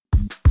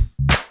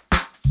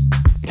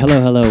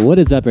Hello. What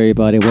is up,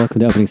 everybody? Welcome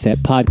to Opening Set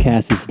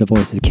Podcast. This is the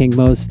voice of King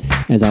Most.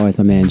 As always,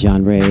 my man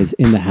John Ray is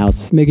in the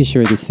house, making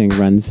sure this thing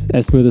runs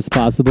as smooth as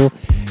possible.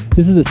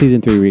 This is a season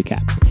 3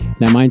 recap.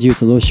 Now, mind you,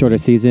 it's a little shorter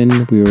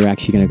season. We were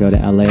actually going to go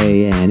to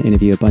LA and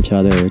interview a bunch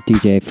of other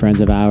DJ friends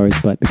of ours,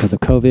 but because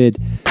of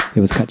COVID, it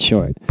was cut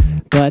short.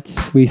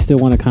 But we still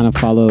want to kind of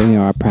follow,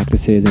 our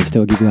practices and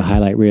still give you a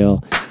highlight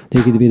reel.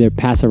 They could either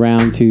pass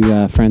around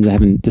to friends that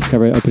haven't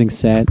discovered Opening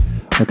Set,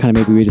 or kind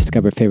of maybe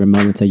rediscover favorite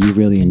moments that you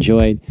really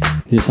enjoyed.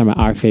 These are some of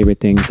our favorite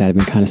things that have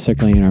been kind of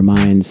circling in our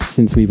minds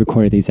since we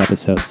recorded these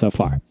episodes so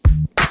far.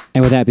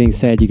 And with that being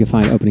said, you can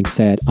find Opening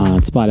Set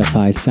on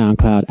Spotify,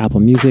 SoundCloud, Apple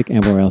Music,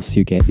 and where else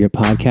you get your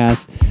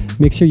podcast.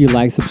 Make sure you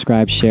like,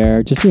 subscribe,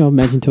 share. Just,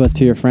 mention to us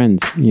to your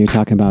friends. You're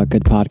talking about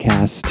good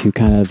podcasts to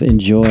kind of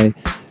enjoy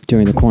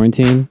during the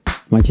quarantine.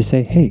 Why don't you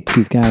say, hey,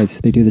 these guys,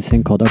 they do this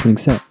thing called Opening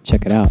Set.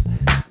 Check it out.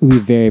 We'd be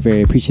very,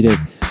 very appreciative.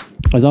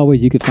 As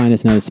always, you can find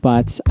us in other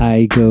spots.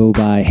 I go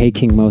by Hey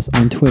King Most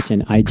on Twitch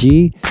and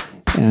IG,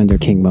 and under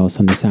King Most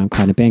on the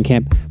SoundCloud and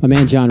Bandcamp. My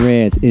man John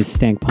Reyes is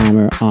Stank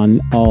Palmer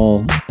on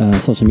all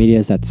social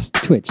medias. That's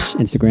Twitch,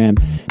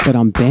 Instagram. But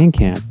on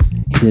Bandcamp,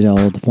 he did all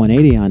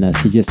 180 on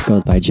us. He just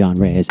goes by John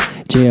Reyes,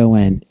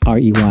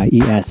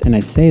 JONREYES. And I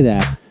say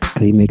that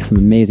because he makes some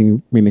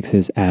amazing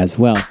remixes as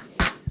well.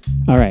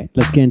 All right,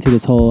 let's get into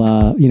this whole,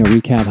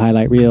 recap,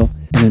 highlight reel.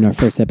 And in our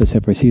first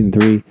episode for season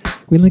 3,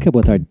 we link up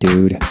with our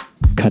dude,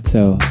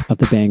 Cutso of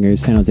the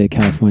Bangers, San Jose,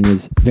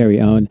 California's very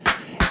own.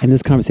 In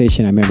this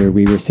conversation, I remember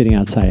we were sitting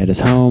outside at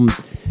his home.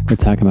 We're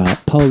talking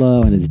about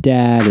Polo and his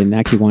dad and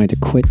actually wanting to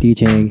quit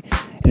DJing.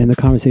 And in the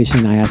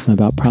conversation, I asked him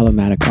about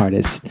problematic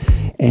artists.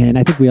 And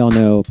I think we all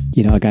know,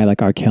 a guy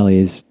like R. Kelly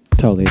is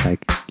totally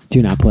like,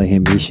 do not play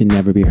him. He should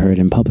never be heard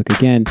in public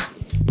again.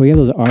 But we have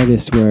those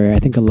artists where I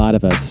think a lot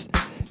of us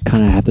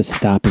kind of have to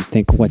stop and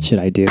think, what should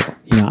I do?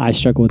 I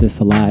struggle with this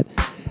a lot.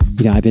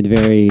 I've been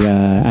very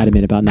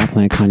adamant about not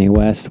playing Kanye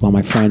West while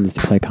my friends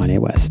play Kanye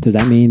West. Does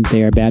that mean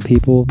they are bad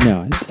people?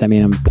 No. Does that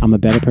mean I'm a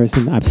better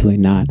person?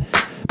 Absolutely not.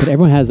 But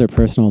everyone has their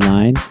personal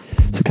line.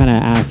 So kind of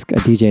ask a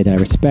DJ that I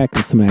respect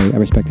and somebody I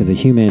respect as a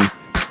human,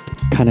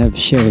 kind of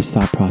share his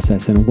thought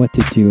process and what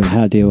to do and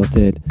how to deal with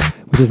it,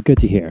 which is good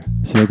to hear.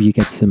 So maybe you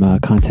get some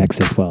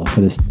context as well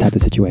for this type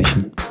of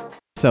situation.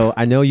 So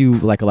I know you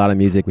like a lot of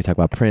music. We talk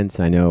about Prince,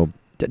 and I know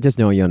just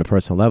knowing you on a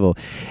personal level,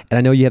 and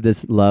I know you have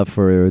this love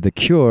for The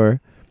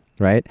Cure,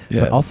 right?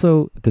 Yeah. But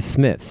also the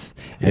Smiths.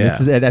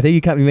 And Yeah. I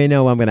think you may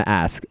know what I'm going to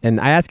ask. And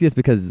I ask you this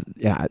because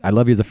I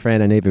love you as a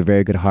friend. I know you have a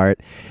very good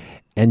heart.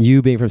 And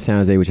you being from San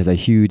Jose, which is a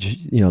huge,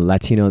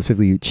 Latino,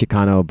 specifically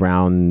Chicano,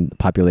 brown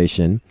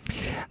population.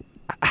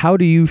 How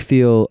do you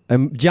feel?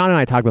 John and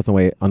I talked about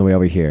on the way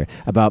over here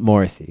about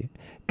Morrissey.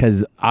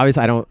 Because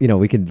obviously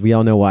we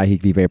all know why he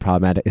could be very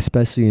problematic,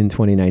 especially in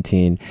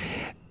 2019.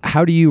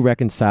 How do you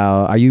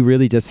reconcile? Are you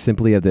really just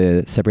simply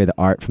separate the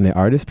art from the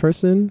artist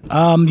person?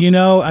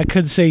 I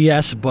could say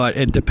yes, but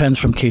it depends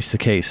from case to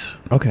case.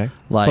 Okay.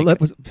 Like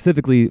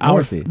specifically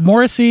Morrissey.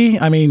 Morrissey,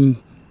 I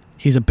mean,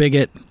 he's a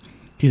bigot.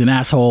 He's an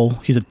asshole.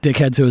 He's a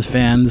dickhead to his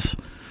fans.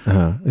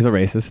 He's a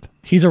racist.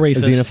 He's a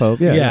racist. A xenophobe.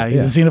 Yeah,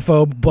 he's a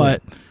xenophobe,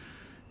 but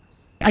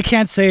I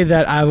can't say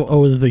that I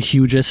was the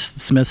hugest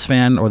Smiths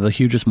fan or the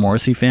hugest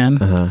Morrissey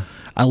fan.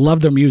 I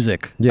love their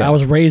music. Yeah. I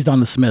was raised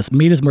on the Smiths.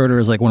 Meet Is Murder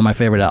is like one of my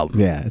favorite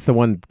albums. Yeah, it's the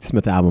one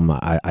Smith album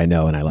I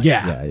know and I like.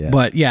 Yeah.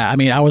 But I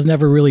mean, I was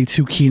never really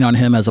too keen on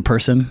him as a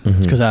person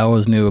because I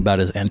always knew about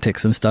his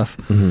antics and stuff.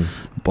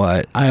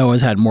 But I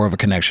always had more of a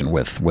connection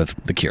with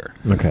The Cure.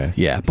 Okay.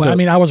 Yeah, but I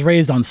mean, I was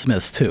raised on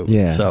Smiths too.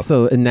 Yeah.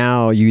 So and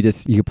now you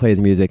play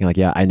his music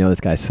and I know this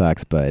guy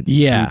sucks, but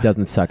he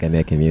doesn't suck at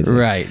making music.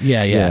 Right.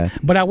 Yeah.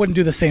 But I wouldn't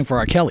do the same for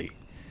R. Kelly.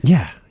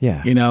 Yeah.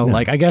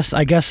 Like I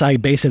guess I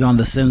base it on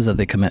the sins that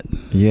they commit.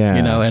 Yeah.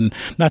 And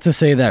not to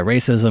say that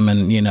racism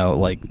and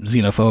like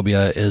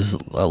xenophobia is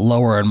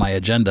lower on my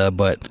agenda,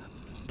 but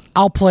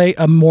I'll play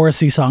a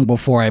Morrissey song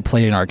before I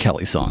play an R.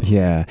 Kelly song.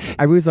 Yeah.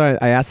 I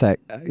asked that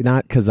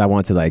not because I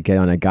want to get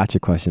on a gotcha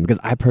question, because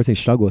I personally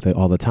struggle with it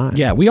all the time.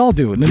 Yeah, we all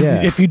do. And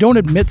if you don't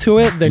admit to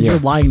it, then you're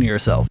lying to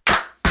yourself.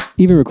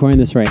 Even recording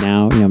this right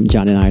now,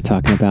 John and I are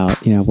talking about,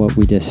 what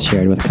we just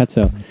shared with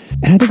Cutso.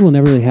 And I think we'll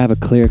never really have a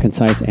clear,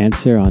 concise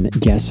answer on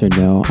yes or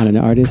no on an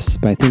artist.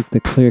 But I think the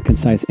clear,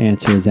 concise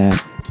answer is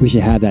that we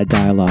should have that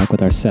dialogue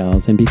with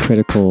ourselves and be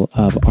critical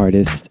of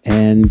artists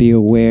and be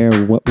aware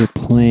of what we're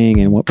playing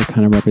and what we're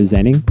kind of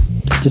representing.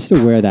 Just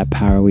aware of that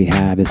power we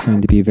have is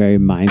something to be very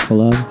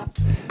mindful of.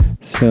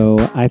 So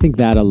I think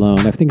that alone,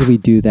 I think if we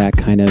do that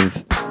kind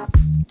of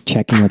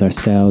checking with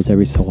ourselves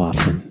every so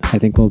often, I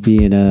think we'll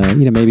be in a,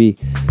 maybe,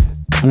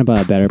 I don't know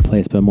about a better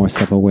place, but a more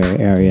self-aware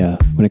area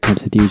when it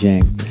comes to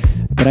DJing.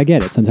 But I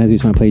get it. Sometimes we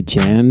just want to play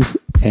jams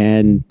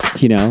and,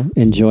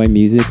 enjoy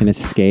music and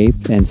escape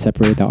and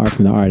separate the art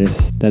from the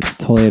artist. That's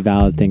totally a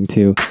valid thing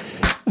too.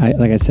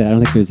 Like I said, I don't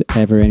think there's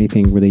ever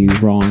anything really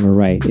wrong or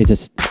right. I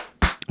just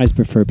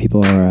prefer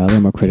people are a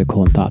little more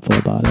critical and thoughtful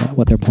about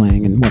what they're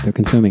playing and what they're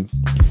consuming.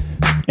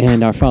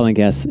 And our following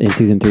guest in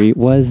season 3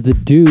 was the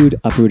dude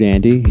Uproot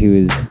Andy, who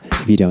is,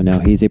 if you don't know,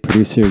 he's a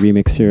producer,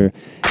 remixer,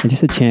 and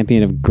just a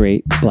champion of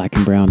great black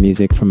and brown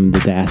music from the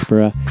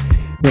diaspora.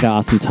 We had an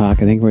awesome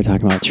talk. I think we were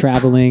talking about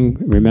traveling.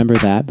 Remember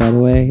that, by the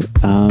way.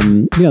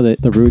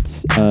 The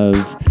roots of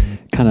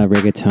kind of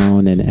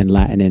reggaeton and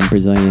Latin and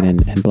Brazilian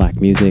and black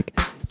music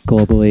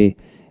globally,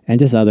 and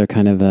just other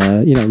kind of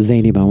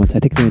zany moments. I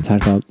think we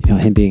talked about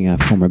him being a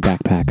former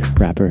backpack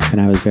rapper,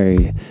 and I was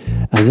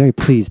very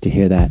pleased to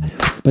hear that.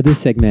 But this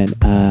segment,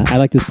 I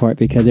like this part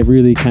because it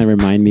really kind of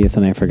reminded me of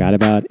something I forgot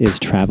about, is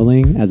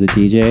traveling as a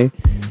DJ.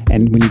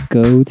 And when you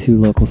go to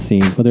local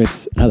scenes, whether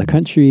it's another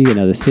country,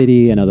 another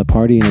city, another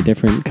party in a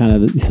different kind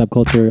of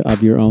subculture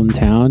of your own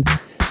town,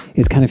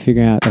 is kind of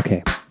figuring out,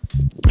 okay,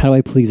 how do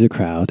I please the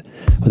crowd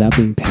without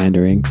being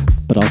pandering,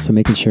 but also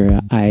making sure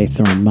I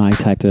throw in my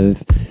type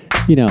of,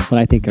 what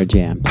I think are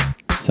jams.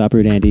 So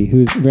Uproot Andy,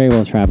 who's very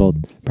well traveled,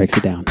 breaks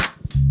it down.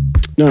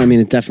 No, I mean,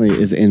 it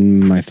definitely is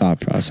in my thought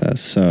process.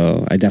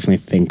 So I definitely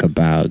think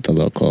about the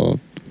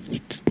local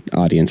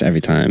audience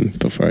every time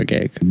before a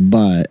gig.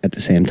 But at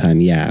the same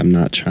time, I'm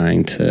not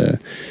trying to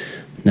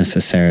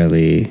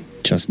necessarily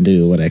just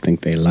do what I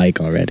think they like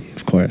already,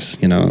 of course.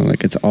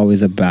 It's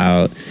always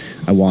about,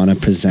 I want to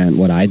present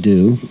what I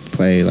do,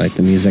 play like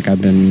the music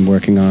I've been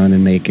working on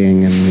and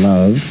making and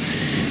love,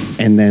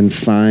 and then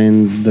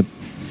find the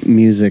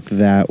music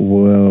that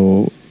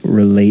will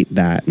relate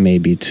that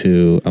maybe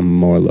to a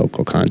more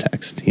local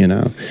context.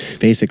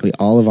 Basically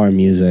all of our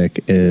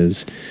music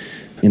is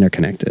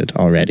interconnected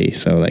already,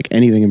 so like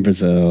anything in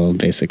Brazil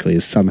basically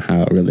is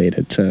somehow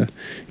related to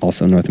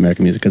also North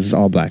American music, because it's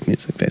all black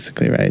music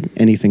basically, right?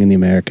 Anything in the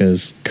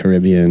Americas,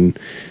 Caribbean,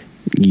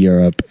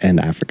 Europe, and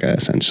Africa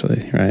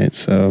essentially, right?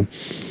 So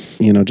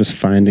just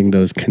finding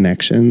those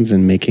connections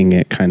and making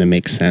it kind of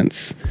make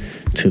sense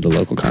to the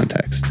local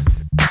context.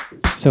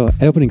 So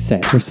at Opening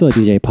Set, we're still a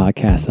DJ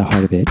podcast, the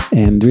heart of it.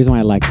 And the reason why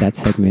I like that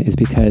segment is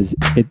because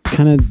it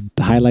kind of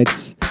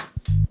highlights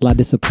a lot of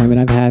disappointment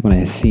I've had when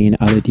I've seen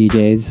other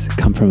DJs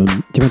come from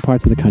different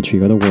parts of the country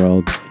or the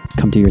world,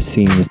 come to your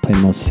scene and just play the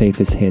most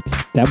safest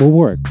hits. That will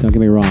work, don't get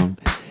me wrong.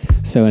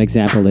 So an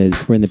example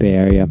is, we're in the Bay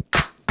Area.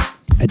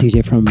 A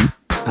DJ from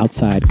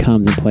outside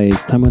comes and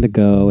plays Time When to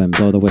Go and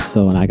Blow the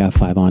Whistle, and I Got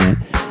Five on it.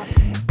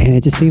 And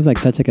it just seems like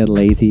such like a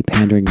lazy,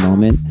 pandering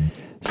moment.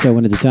 So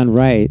when it's done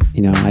right,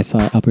 I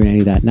saw Uproot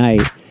Andy that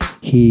night.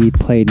 He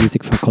played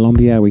music from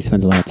Colombia, where he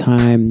spends a lot of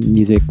time,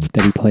 music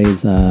that he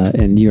plays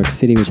in New York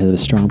City, which has a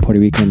strong Puerto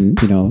Rican,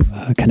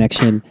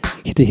 connection.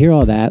 To hear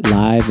all that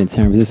live in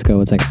San Francisco,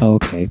 it's like, oh,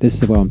 okay,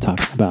 this is what I'm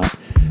talking about.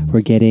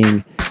 We're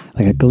getting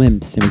like a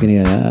glimpse, and we're getting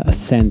a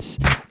sense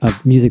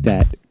of music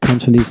that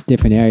comes from these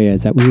different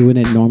areas that we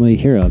wouldn't normally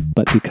hear of,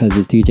 but because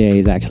this DJ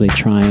is actually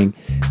trying,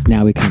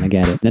 now we kind of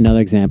get it. Another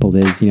example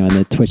is, in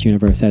the Twitch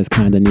universe, that is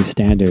kind of the new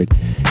standard,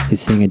 is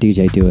seeing a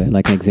DJ do it.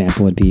 Like an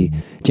example would be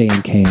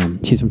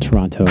JMKM. She's from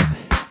Toronto,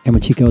 and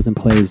when she goes and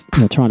plays,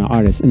 Toronto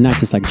artists, and not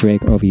just like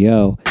Drake or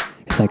OVO,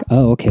 it's like,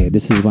 oh, okay,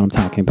 this is what I'm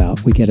talking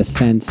about. We get a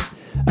sense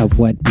of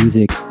what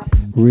music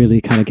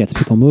really kind of gets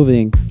people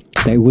moving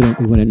that we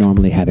wouldn't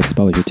normally have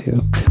exposure to.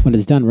 When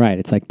it's done right,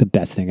 it's like the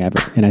best thing ever.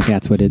 And I think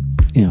that's what it's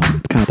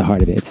kind of the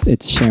heart of it.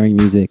 It's sharing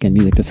music and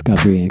music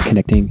discovery and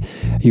connecting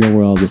your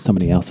world with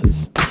somebody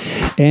else's.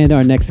 And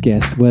our next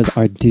guest was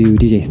our dude,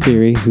 DJ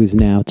Theory, who's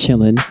now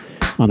chilling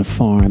on a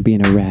farm,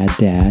 being a rad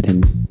dad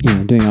and,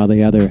 doing all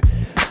the other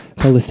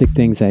holistic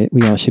things that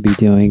we all should be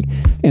doing.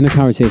 In the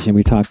conversation,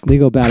 we talked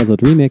legal battles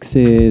with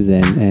remixes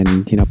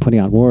and putting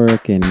out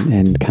work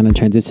and kind of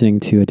transitioning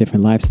to a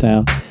different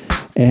lifestyle.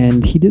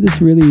 And he did this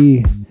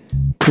really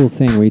cool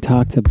thing where he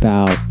talked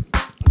about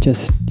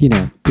just,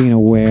 being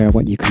aware of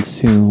what you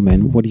consume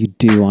and what do you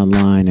do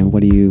online and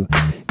what do you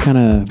kind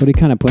of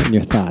put in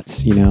your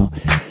thoughts,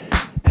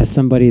 As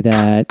somebody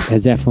that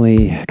has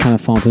definitely kind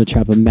of fallen to the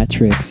trap of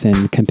metrics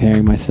and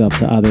comparing myself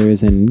to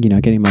others and,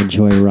 getting my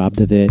joy robbed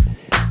of it,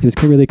 it was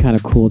really kind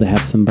of cool to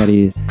have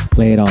somebody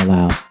lay it all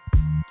out.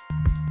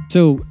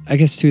 So I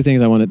guess two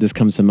things this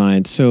comes to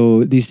mind.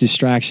 So these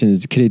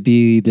distractions, could it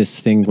be this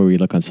thing where we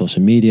look on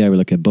social media, we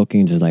look at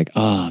bookings, and like,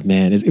 oh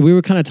man, we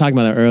were kind of talking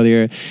about that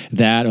earlier,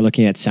 that or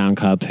looking at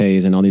SoundCloud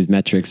pays and all these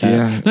metrics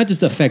that not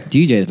just affect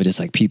DJs, but just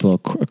like people,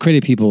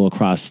 creative people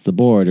across the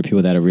board, or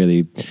people that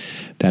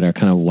are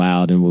kind of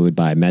wild and wooed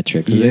by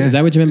metrics. Is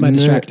that what you meant by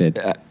distracted?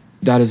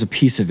 That is a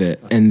piece of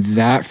it. And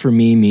that for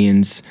me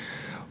means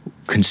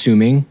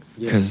consuming,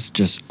 because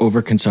just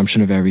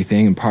overconsumption of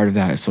everything, and part of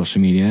that is social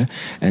media,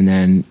 and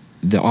then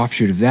the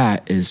offshoot of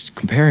that is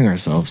comparing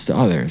ourselves to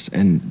others,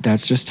 and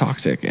that's just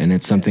toxic, and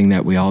it's something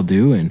that we all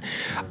do, and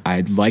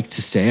I'd like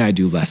to say I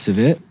do less of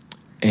it,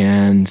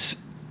 and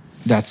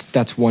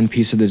that's one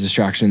piece of the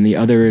distraction. The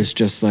other is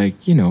just like,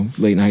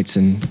 late nights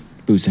and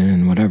boozing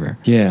and whatever.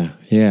 Yeah.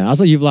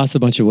 Also, you've lost a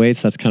bunch of weight,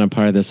 so that's kind of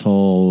part of this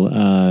whole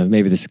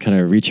maybe this kind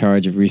of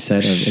recharge of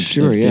reset of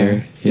sure.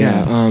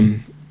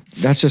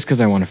 That's just because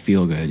I want to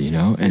feel good,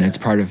 and it's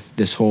part of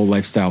this whole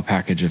lifestyle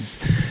package of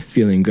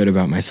feeling good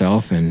about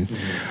myself, and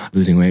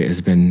losing weight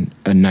has been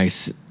a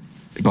nice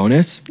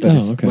bonus,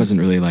 but it wasn't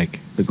really like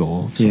the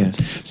goal.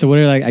 So what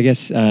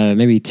are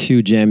maybe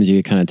two gems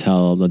you kind of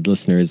tell the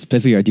listeners,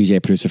 especially our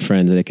DJ producer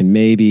friends, that they can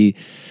maybe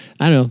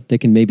I don't know, they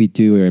can maybe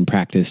do or in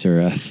practice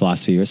or a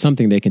philosophy or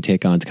something they can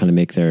take on to kind of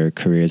make their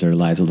careers or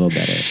lives a little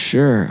better?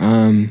 Sure.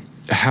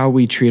 How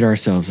we treat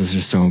ourselves is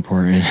just so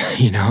important,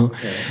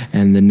 Okay.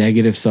 And the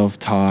negative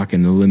self-talk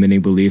and the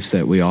limiting beliefs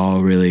that we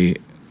all really,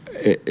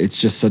 it's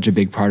just such a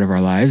big part of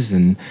our lives.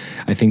 And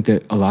I think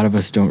that a lot of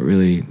us don't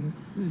really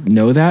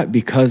know that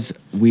because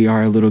we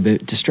are a little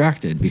bit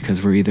distracted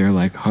because we're either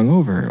like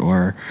hungover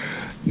or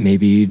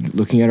maybe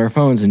looking at our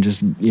phones and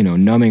just,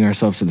 numbing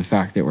ourselves to the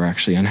fact that we're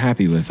actually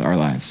unhappy with our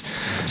lives.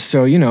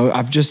 So,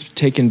 I've just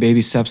taken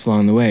baby steps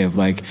along the way of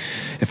like,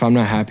 if I'm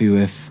not happy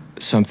with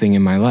something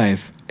in my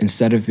life,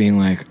 instead of being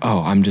like, oh,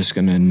 I'm just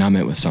going to numb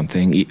it with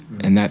something,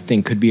 and that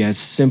thing could be as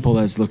simple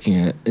as looking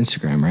at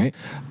Instagram, right?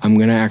 I'm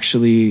going to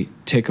actually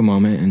take a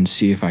moment and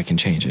see if I can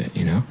change it,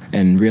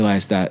 and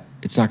realize that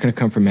it's not going to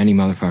come from any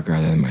motherfucker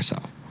other than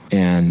myself.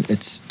 And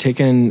it's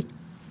taken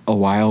a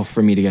while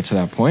for me to get to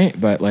that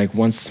point, but like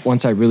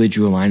once I really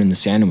drew a line in the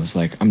sand and was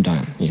like, I'm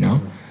done,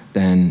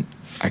 then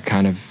I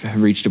kind of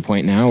have reached a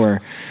point now where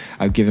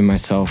I've given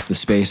myself the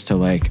space to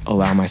like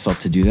allow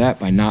myself to do that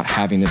by not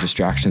having the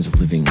distractions of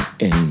living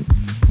in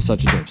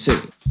such a dope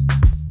city.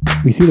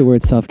 We see the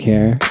word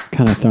self-care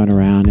kind of thrown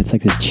around. It's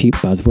like this cheap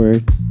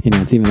buzzword.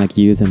 It's even like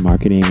used in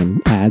marketing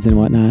and ads and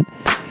whatnot.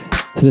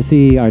 So to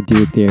see our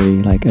Dude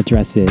Theory like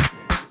address it,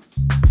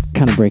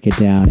 kind of break it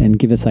down and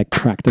give us like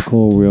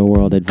practical real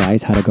world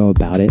advice, how to go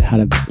about it, how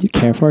to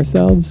care for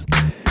ourselves,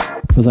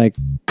 was like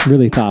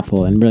really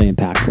thoughtful and really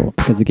impactful,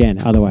 because again,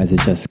 otherwise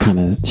it's just kind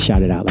of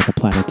shouted out like a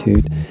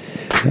platitude.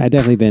 I've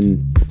definitely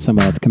been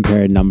someone that's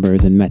compared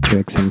numbers and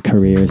metrics and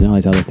careers and all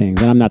these other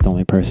things, and I'm not the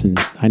only person.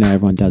 I know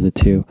everyone does it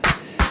too.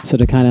 So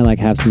to kind of like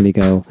have somebody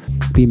go,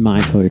 be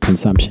mindful of your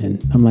consumption,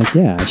 I'm like,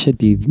 yeah, I should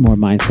be more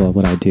mindful of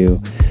what I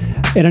do.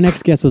 And our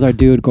next guest was our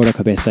dude, Gordo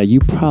Cabeza.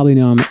 You probably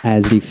know him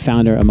as the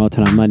founder of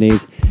Motown on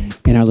Mondays.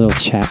 In our little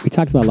chat, we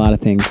talked about a lot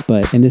of things,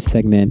 but in this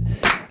segment,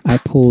 I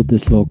pulled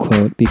this little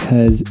quote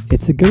because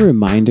it's a good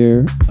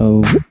reminder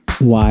of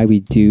why we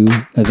do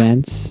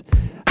events.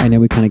 I know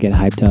we kind of get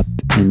hyped up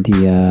in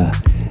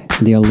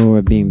the allure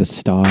of being the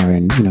star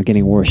and,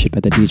 getting worship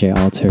at the DJ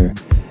altar.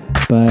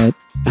 But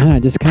I don't know,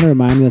 it just kind of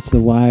reminded us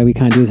of why we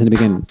kind of do this to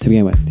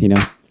begin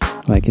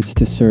with, Like it's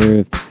to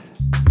serve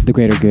the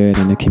greater good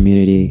and the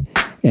community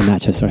and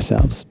not just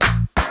ourselves.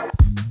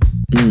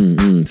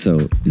 So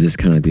is this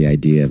kind of the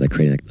idea of like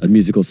creating like a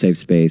musical safe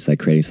space, like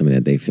creating something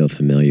that they feel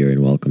familiar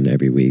and welcomed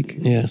every week?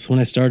 Yeah, so when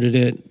I started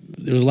it,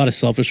 there was a lot of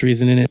selfish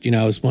reason in it.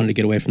 I was wanting to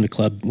get away from the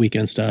club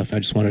weekend stuff. I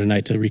just wanted a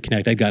night to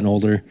reconnect. I'd gotten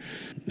older.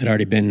 I'd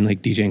already been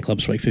like DJing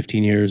clubs for like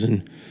 15 years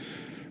and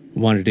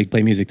wanted to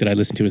play music that I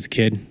listened to as a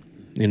kid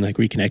and like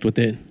reconnect with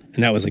it.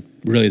 And that was like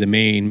really the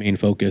main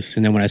focus.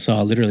 And then when I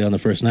saw literally on the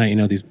first night,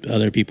 these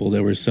other people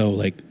that were so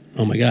like,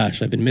 oh my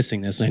gosh, I've been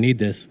missing this and I need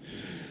this.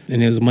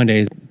 And it was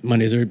Monday.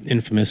 Mondays are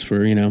infamous for,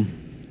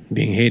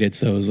 being hated.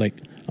 So it was like,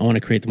 I want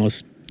to create the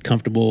most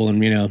comfortable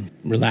and,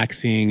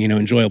 relaxing,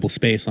 enjoyable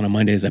space on a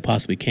Monday as I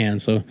possibly can.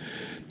 So,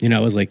 I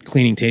was like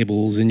cleaning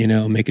tables and,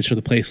 making sure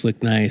the place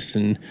looked nice.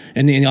 And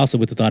also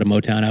with the thought of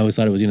Motown, I always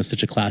thought it was,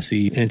 such a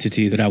classy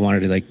entity that I wanted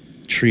to like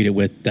treat it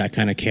with that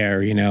kind of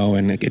care,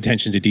 and like,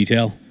 attention to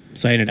detail.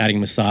 So I ended up adding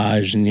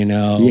massage and,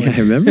 Yeah, I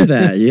remember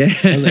that, yeah.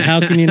 I was like, how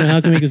can we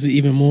make this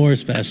even more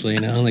special,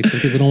 Like some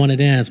people don't want to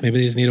dance. Maybe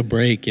they just need a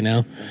break,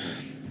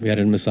 We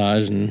added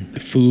massage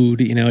and food,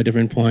 at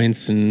different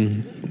points.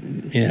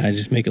 And yeah, I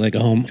just make it like a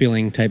home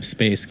feeling type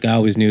space. I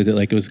always knew that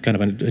like it was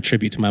kind of a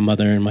tribute to my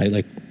mother and my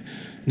like,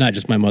 not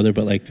just my mother,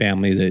 but like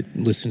family that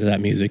listened to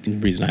that music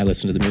and the reason I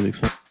listened to the music.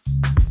 So.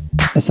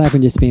 Aside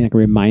from just being like a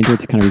reminder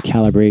to kind of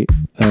recalibrate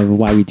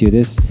why we do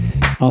this,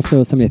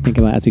 also something to think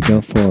about as we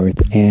go forward.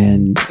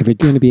 And if you're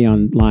going to be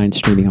online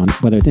streaming on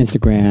whether it's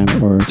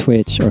Instagram or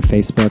Twitch or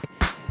Facebook,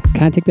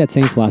 kind of take that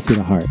same philosophy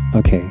to heart.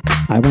 Okay,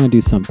 I want to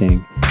do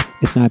something.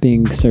 It's not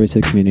being service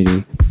to the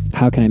community.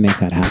 How can I make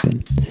that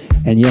happen?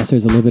 And yes,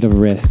 there's a little bit of a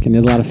risk and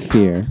there's a lot of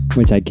fear,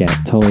 which I get,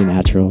 totally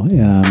natural.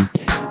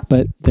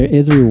 But there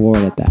is a reward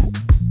at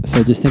that.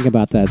 So just think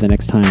about that the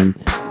next time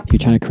you're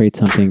trying to create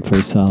something for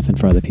yourself and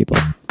for other people.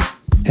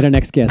 And our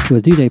next guest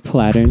was DJ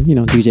Plattern,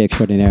 DJ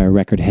extraordinaire,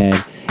 record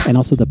head, and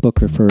also the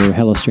booker for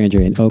Hello Stranger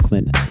in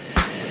Oakland.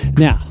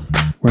 Now,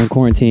 we're in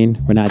quarantine,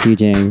 we're not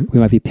DJing, we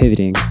might be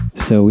pivoting,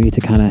 so we need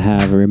to kind of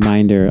have a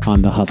reminder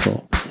on the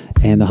hustle.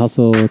 And the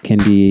hustle can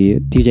be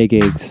DJ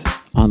gigs,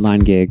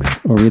 online gigs,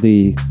 or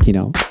really,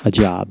 a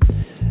job.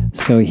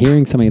 So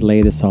hearing somebody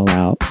lay this all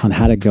out on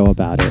how to go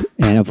about it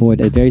and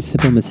avoid a very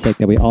simple mistake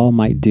that we all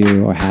might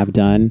do or have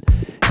done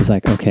is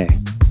like, okay,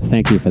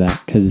 thank you for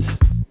that,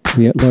 because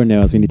Lord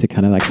knows we need to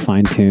kind of like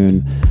fine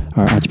tune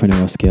our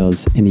entrepreneurial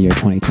skills in the year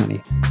 2020.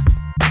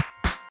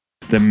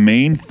 The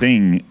main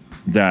thing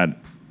that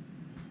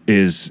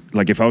is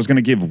like, if I was going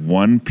to give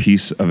one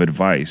piece of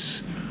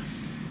advice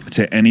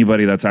to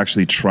anybody that's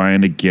actually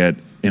trying to get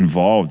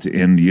involved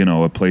in,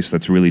 a place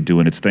that's really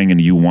doing its thing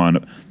and you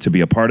want to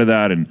be a part of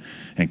that and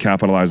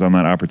capitalize on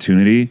that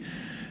opportunity,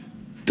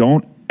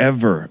 don't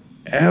ever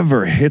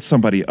hit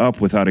somebody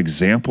up without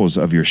examples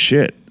of your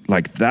shit.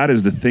 Like, that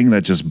is the thing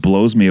that just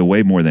blows me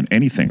away more than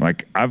anything.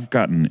 Like, I've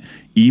gotten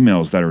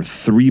emails that are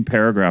 3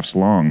 paragraphs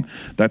long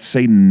that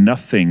say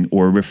nothing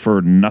or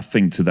refer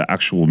nothing to the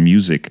actual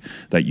music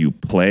that you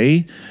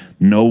play.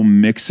 No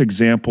mix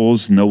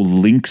examples, no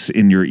links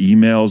in your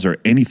emails or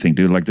anything,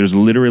 dude. Like, there's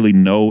literally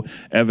no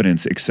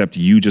evidence except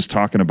you just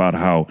talking about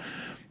how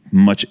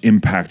much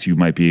impact you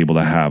might be able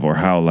to have, or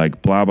how,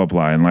 like, blah, blah,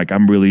 blah. And, like,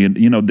 I'm really,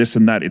 this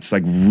and that. It's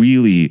like,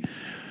 really,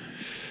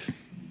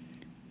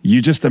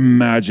 you just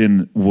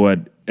imagine what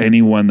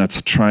anyone that's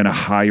trying to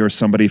hire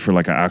somebody for,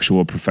 like, an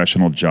actual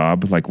professional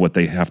job, like, what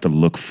they have to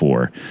look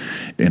for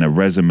in a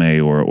resume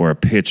or a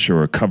pitch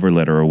or a cover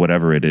letter or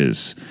whatever it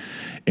is.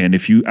 And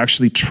if you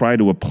actually try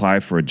to apply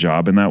for a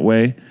job in that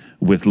way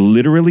with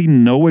literally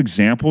no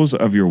examples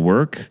of your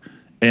work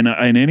in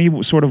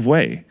any sort of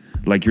way,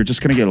 like, you're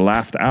just going to get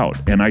laughed out.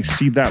 And I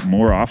see that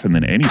more often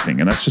than anything.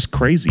 And that's just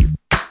crazy.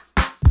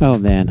 Oh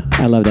man,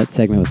 I love that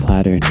segment with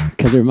Plattern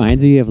because it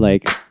reminds me of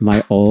like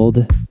my old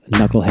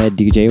knucklehead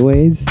DJ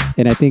ways.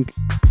 And I think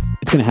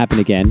it's going to happen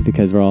again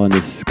because we're all in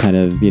this kind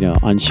of,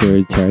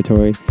 unsure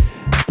territory.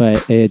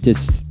 But it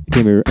just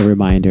gave me a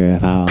reminder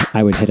of how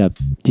I would hit up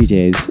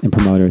DJs and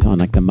promoters on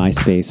like the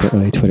MySpace or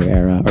early Twitter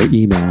era or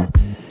email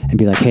and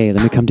be like, hey,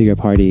 let me come to your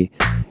party.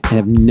 And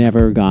I've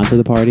never gone to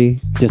the party,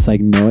 just like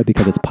know it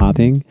because it's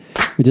popping,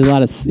 which is a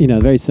lot of,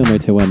 very similar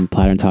to when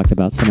Plattern talked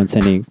about someone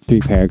sending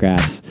 3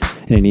 paragraphs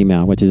in an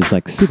email, which is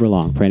like super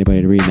long for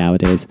anybody to read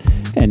nowadays,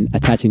 and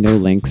attaching no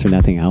links or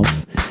nothing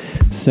else.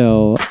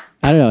 So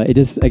I don't know. It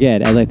just,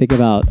 again, as I think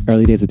about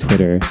early days of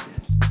Twitter,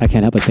 I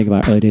can't help but think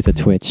about early days of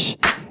Twitch.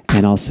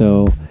 And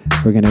also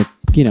we're going to,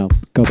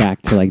 go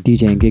back to like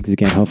DJing gigs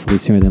again, hopefully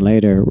sooner than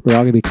later. We're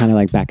all going to be kind of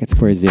like back at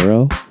square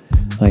zero.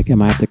 Like, I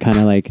might have to kind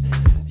of like,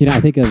 I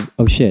think of,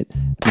 oh shit,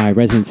 my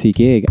residency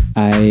gig,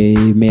 I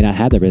may not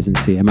have the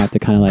residency. I might have to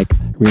kind of like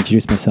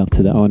reintroduce myself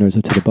to the owners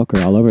or to the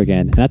booker all over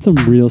again. And that's some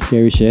real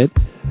scary shit.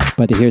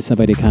 But to hear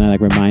somebody kind of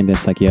like remind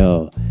us like,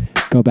 yo,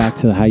 go back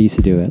to how you used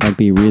to do it. Like,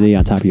 be really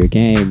on top of your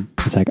game.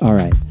 It's like, all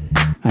right,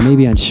 I may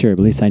be unsure,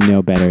 but at least I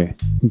know better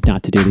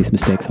not to do these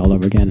mistakes all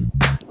over again.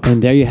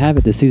 And there you have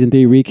it, the season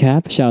 3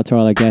 recap. Shout out to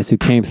all our guests who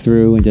came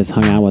through and just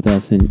hung out with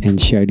us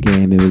and shared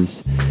game. It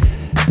was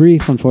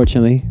brief,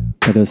 unfortunately,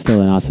 but it was still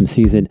an awesome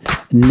season.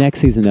 Next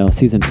season, though,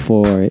 season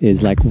 4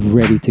 is like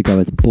ready to go.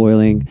 It's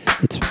boiling.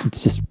 It's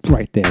just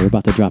right there. We're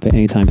about to drop it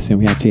anytime soon.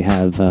 We actually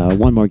have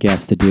one more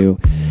guest to do.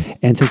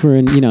 And since we're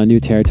in new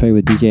territory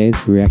with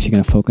DJs, we're actually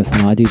going to focus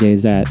on all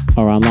DJs that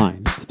are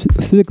online,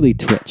 specifically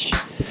Twitch.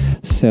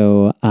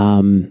 So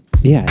I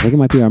think it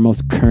might be our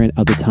most current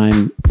of the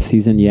time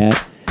season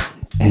yet.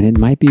 And it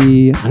might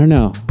be, I don't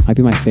know, might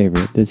be my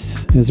favorite.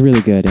 This is really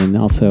good. And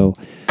also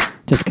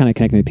just kind of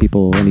connecting with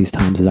people in these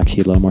times is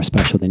actually a little more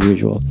special than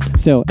usual.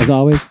 So as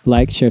always,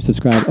 like, share,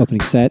 subscribe,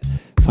 Opening Set.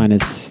 Find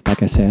us,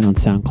 like I said, on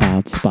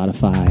SoundCloud,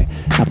 Spotify,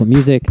 Apple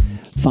Music.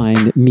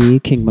 Find me,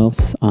 King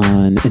Most,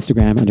 on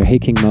Instagram under Hey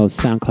King Most,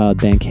 SoundCloud,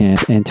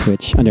 Bandcamp, and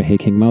Twitch under Hey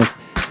King Most.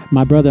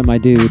 My brother, my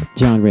dude,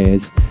 John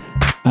Reyes,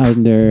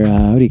 under,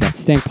 what do you got?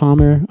 Stank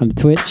Palmer on the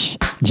Twitch.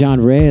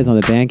 John Reyes on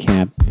the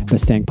Bandcamp,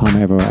 but Stank Palmer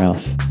everywhere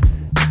else.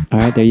 All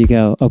right, there you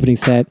go. Opening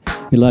Set.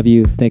 We love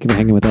you. Thank you for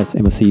hanging with us,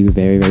 and we'll see you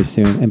very, very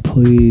soon. And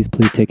please,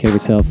 please take care of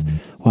yourself.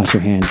 Wash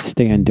your hands.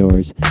 Stay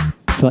indoors.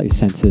 Fill out your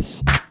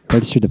census.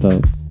 Register to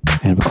vote.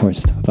 And, of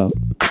course, vote.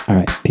 All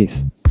right,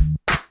 peace.